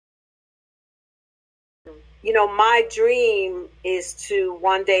You know, my dream is to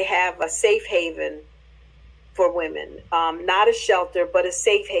one day have a safe haven for women, not a shelter, but a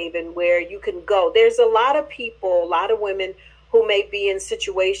safe haven where you can go. There's a lot of people, a lot of women who may be in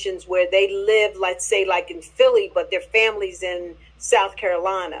situations where they live, let's say, like in Philly, but their family's in South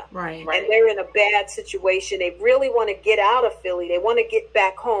Carolina. Right. And they're in a bad situation. They really want to get out of Philly. They want to get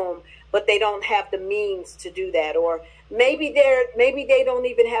back home, but they don't have the means to do that. Or maybe they don't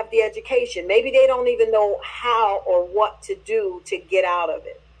even have the education. Maybe they don't even know how or what to do to get out of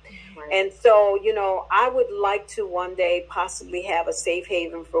it. And so, you know, I would like to one day possibly have a safe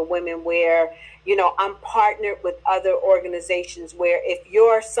haven for women where, you know, I'm partnered with other organizations where if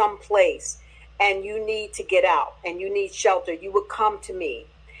you're someplace and you need to get out and you need shelter, you would come to me.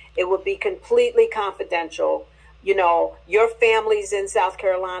 It would be completely confidential. You know, your family's in South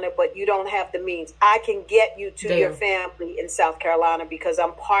Carolina, but you don't have the means. I can get you to your family in South Carolina because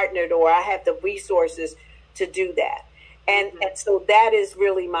I'm partnered or I have the resources to do that. And so that is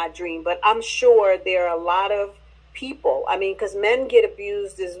really my dream. But I'm sure there are a lot of people, I mean, because men get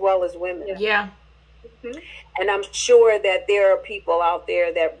abused as well as women. Yeah. And I'm sure that there are people out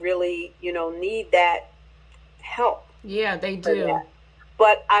there that really, you know, need that help. Yeah, they do.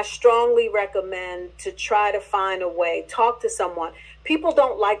 But I strongly recommend to try to find a way, talk to someone. People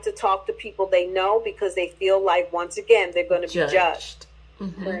don't like to talk to people they know because they feel like, once again, they're going to be judged.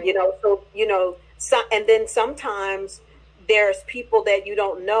 You know, so, you know, and then sometimes there's people that you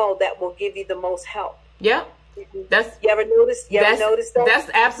don't know that will give you the most help. Yeah. You ever notice that? That's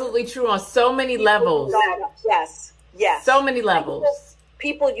absolutely true on so many levels. Yes. So many levels.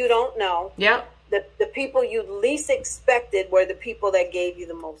 People you don't know. Yep. The people you least expected were the people that gave you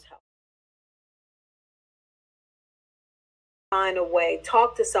the most help. Find a way,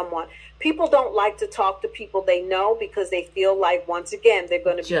 talk to someone. People don't like to talk to people they know because they feel like, once again, they're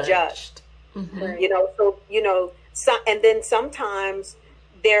going to be judged. You know, so, you know, and then sometimes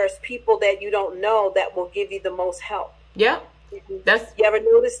there's people that you don't know that will give you the most help. Yeah. You ever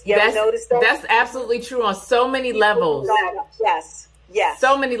notice that? That's absolutely true on so many levels. Yes.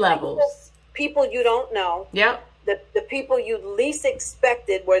 So many levels. People you don't know. Yep. The people you least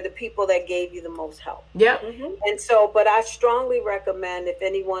expected were the people that gave you the most help. Yep. And so, but I strongly recommend, if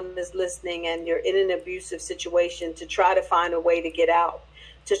anyone is listening and you're in an abusive situation, to try to find a way to get out,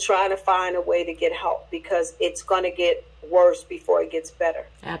 to try to find a way to get help, because it's going to get worse before it gets better.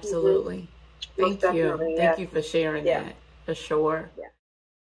 Absolutely. Thank you. Thank you for sharing that, for sure.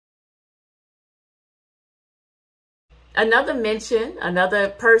 Another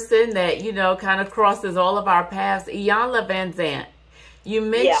person that, you know, kind of crosses all of our paths, Iyanla Vanzant. You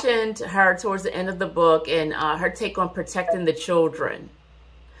mentioned her towards the end of the book and her take on protecting the children.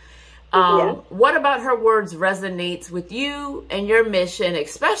 What about her words resonates with you and your mission,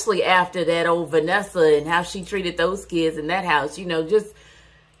 especially after that old Vanessa and how she treated those kids in that house? You know, just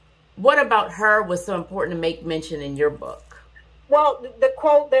what about her was so important to make mention in your book? Well, the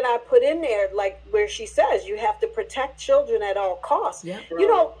quote that I put in there, like where she says, you have to protect children at all costs. Yeah. You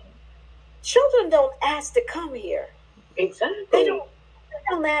know, children don't ask to come here. Exactly. They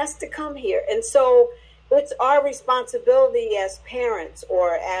don't ask to come here. And so it's our responsibility as parents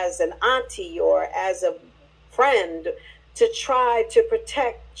or as an auntie or as a friend to try to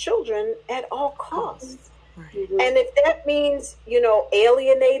protect children at all costs. Right. And if that means, you know,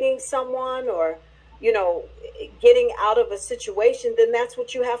 alienating someone or, you know, getting out of a situation, then that's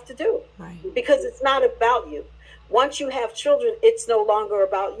what you have to do. Right. Because it's not about you. Once you have children, it's no longer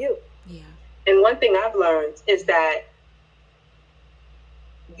about you. Yeah. And one thing I've learned is that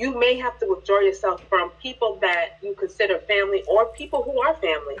you may have to withdraw yourself from people that you consider family or people who are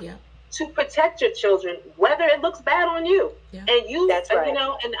family to protect your children, whether it looks bad on you. Yeah. And you, That's right. you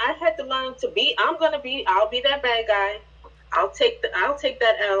know, and I had to learn to be, I'll be that bad guy. I'll take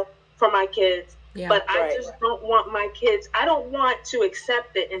that L for my kids. Yeah. But I just don't want my kids, I don't want to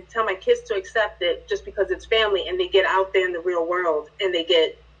accept it and tell my kids to accept it just because it's family and they get out there in the real world and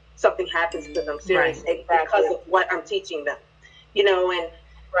something happens to them seriously because of what I'm teaching them. You know, and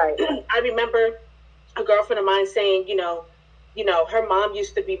I remember a girlfriend of mine saying, you know, her mom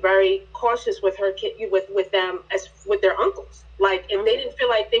used to be very cautious with her kid, with them as with their uncles. Like, if they didn't feel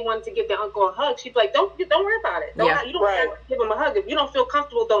like they wanted to give their uncle a hug, she'd be like, don't worry about it. You don't have to give him a hug. If you don't feel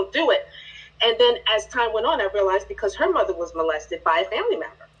comfortable, don't do it. And then as time went on, I realized because her mother was molested by a family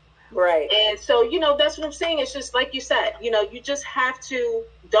member. Right. And so, you know, that's what I'm saying. It's just like you said, you know, you just have to,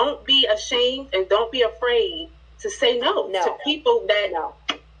 don't be ashamed and don't be afraid to say no to people that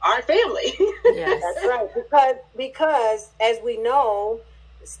are family. Yes. That's right. Because as we know,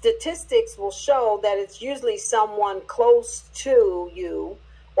 statistics will show that it's usually someone close to you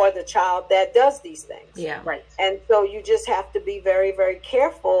or the child that does these things. Yeah. Right. And so you just have to be very, very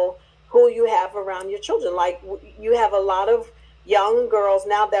careful who you have around your children. Like, you have a lot of young girls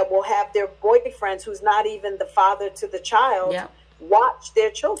now that will have their boyfriends, who's not even the father to the child, watch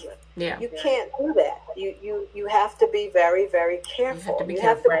their children. Yeah. You can't do that. You have to be very, very careful. You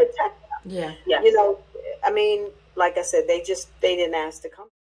have to protect them. Yeah. Yes. You know, I mean, like I said, they didn't ask to come.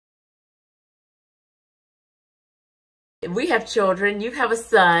 We have children. You have a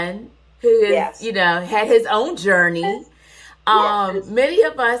son who is, you know, had his own journey. Many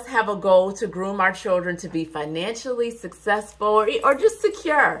of us have a goal to groom our children to be financially successful or just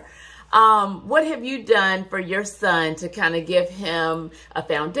secure. What have you done for your son to kind of give him a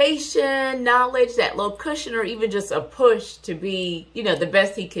foundation, knowledge, that little cushion, or even just a push to be, you know, the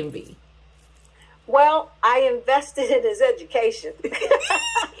best he can be? Well, I invested in his education.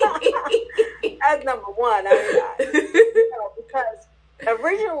 That's number one. Because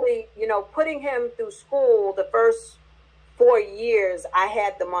originally, you know, putting him through school the first 4 years, I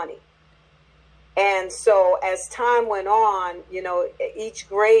had the money. And so as time went on, you know, each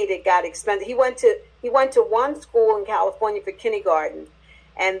grade it got expensive. He went to one school in California for kindergarten,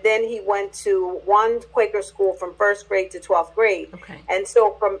 and then he went to one Quaker school from first grade to 12th grade. Okay. And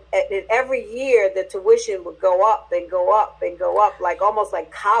so every year the tuition would go up and go up and go up, like almost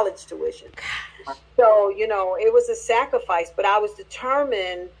like college tuition. So, you know, it was a sacrifice, but I was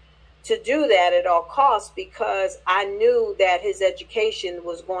determined to do that at all costs because I knew that his education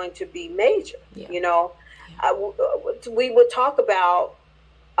was going to be major. You know, we would talk about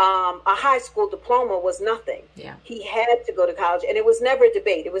a high school diploma was nothing. He had to go to college, and it was never a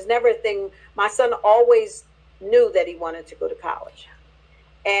debate. It was never a thing. My son always knew that he wanted to go to college.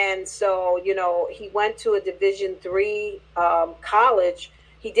 And so, you know, he went to a Division III college.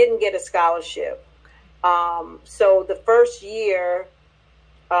 He didn't get a scholarship. So the first year,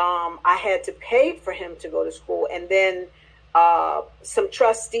 I had to pay for him to go to school. And then some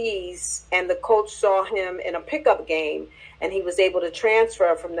trustees and the coach saw him in a pickup game, and he was able to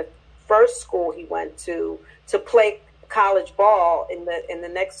transfer from the first school he went to play college ball in the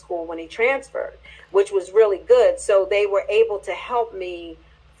next school when he transferred, which was really good. So they were able to help me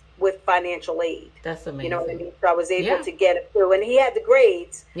with financial aid. That's amazing. You know what I mean? So I was able to get it through, and he had the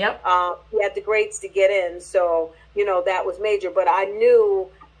grades. He had the grades to get in. So, you know, that was major. But I knew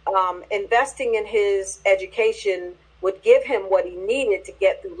investing in his education would give him what he needed to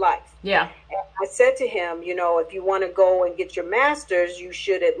get through life. And I said to him, you know, if you want to go and get your master's, you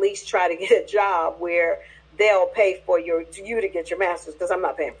should at least try to get a job where they'll pay for you to get your master's, because I'm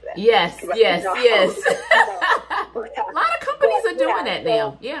not paying for that. Yes. A lot of companies are doing that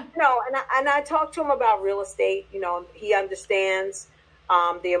now. No, and I talked to him about real estate. You know, he understands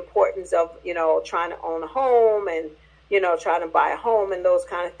the importance of, you know, trying to own a home and, you know, trying to buy a home and those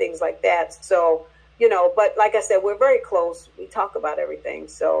kind of things like that. So, you know, but like I said, we're very close. We talk about everything.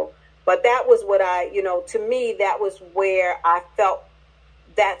 So, but that was what you know, to me, that was where I felt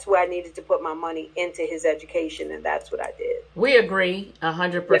that's where I needed to put my money into his education, and that's what I did. We agree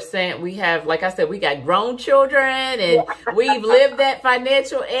 100%. We have, like I said, we got grown children, and we've lived that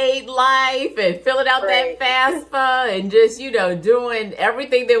financial aid life and filling out that FAFSA and just, you know, doing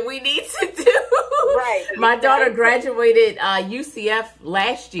everything that we need to do. My daughter graduated UCF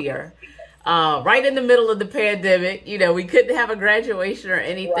last year. Right in the middle of the pandemic. You know, we couldn't have a graduation or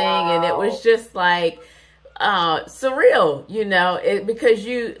anything, and it was just like surreal, you know, because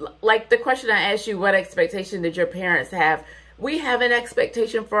you, like the question I asked you, what expectation did your parents have? We have an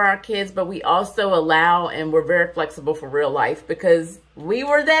expectation for our kids, but we also allow, and we're very flexible for real life because we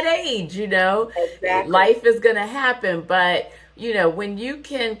were that age, you know. Life is going to happen, but you know, when you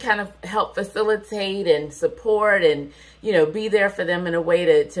can kind of help facilitate and support and, you know, be there for them in a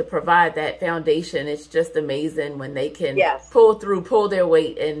way to provide that foundation, it's just amazing when they can pull their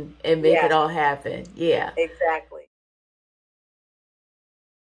weight and make it all happen. Exactly.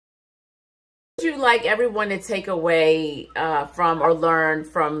 What would you like everyone to take away from or learn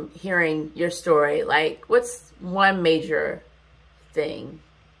from hearing your story? Like, what's one major thing?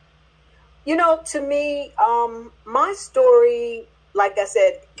 You know, to me, my story, like I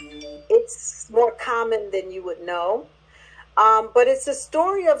said, it's more common than you would know. But it's a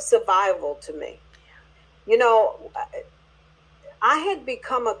story of survival to me. You know, I had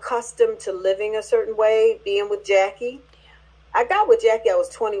become accustomed to living a certain way, being with Jackie. I got with Jackie, I was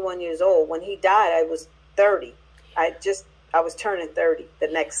 21 years old. When he died, I was 30. I was turning 30 the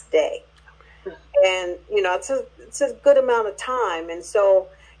next day. And, you know, it's a good amount of time. And so,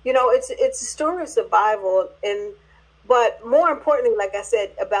 you know, it's a story of survival, but more importantly, like I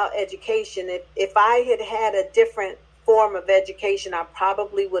said, about education. If I had had a different form of education, I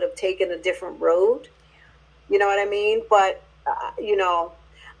probably would have taken a different road. You know what I mean? But, you know,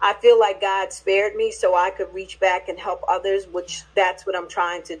 I feel like God spared me so I could reach back and help others, which that's what I'm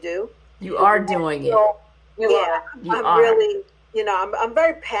trying to do. You are doing it. I'm really, you know, I'm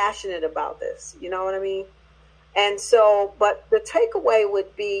very passionate about this. You know what I mean? And so, but the takeaway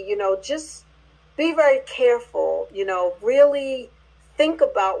would be, you know, just be very careful, you know, really think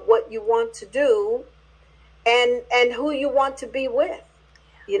about what you want to do and who you want to be with.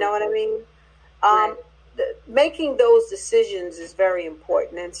 You know what I mean? Making those decisions is very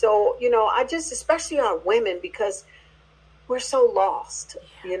important. And so, you know, I just, especially on women, because we're so lost,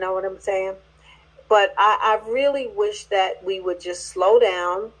 you know what I'm saying? But I really wish that we would just slow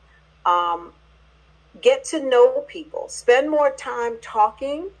down, get to know people, spend more time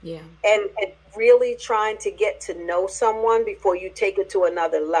talking, and really trying to get to know someone before you take it to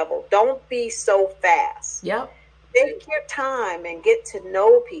another level. Don't be so fast. Take your time and get to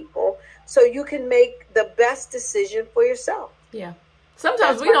know people so you can make the best decision for yourself.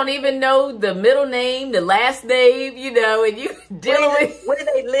 Sometimes we don't even know the middle name, the last name, you know, and you dealing with where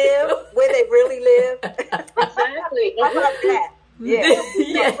they live, where they really live. Exactly. How about that?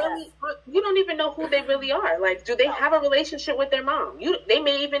 You don't even know who they really are. Like, do they have a relationship with their mom? They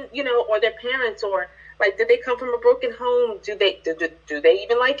may even, you know, or their parents, or like, did they come from a broken home? Do they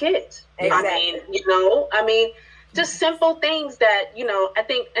even like kids? Exactly. I mean, you know, just simple things that, you know, I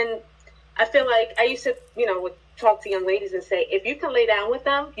think, and I feel like I used to, you know, talk to young ladies and say, if you can lay down with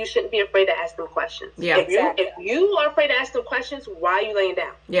them, you shouldn't be afraid to ask them questions. If you are afraid to ask them questions, why are you laying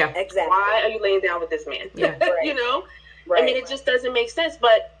down? Exactly. Why are you laying down with this man? You know? I mean, it just doesn't make sense.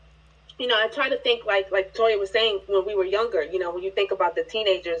 But, you know, I try to think like Toya was saying, when we were younger, you know, when you think about the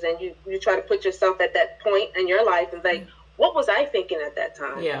teenagers and you try to put yourself at that point in your life and like, what was I thinking at that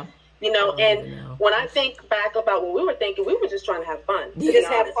time? You know, when I think back about what we were thinking, we were just trying to have fun. Just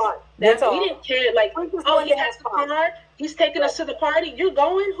have fun. That's all. We didn't care. Like, oh, he has the car. He's taking us to the party. You're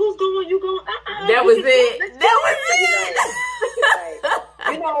going? Who's going? You going? That was it. That was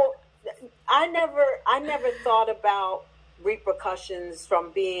it. You know, I never thought about repercussions from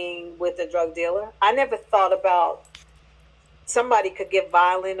being with a drug dealer. I never thought about somebody could get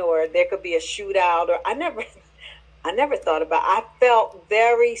violent or there could be a shootout, or I never thought about. I felt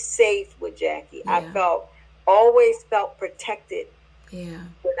very safe with Jackie. I always felt protected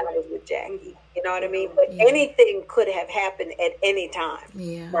when I was with Jackie. You know what I mean? But anything could have happened at any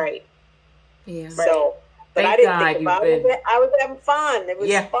time. Right. So, but I didn't think about it. I was having fun. It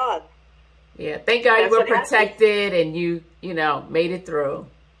was fun. Thank God you were protected and you know, made it through.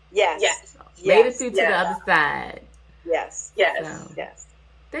 Yes. Made it through to the other side. Yes.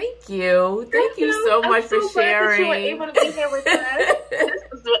 Thank you. Thank you so much for sharing. You were able to be here with us.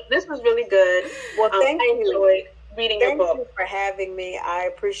 This was really good. Well, thank you. I enjoyed reading your book. Thank you for having me. I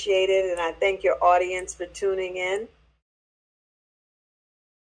appreciate it, and I thank your audience for tuning in.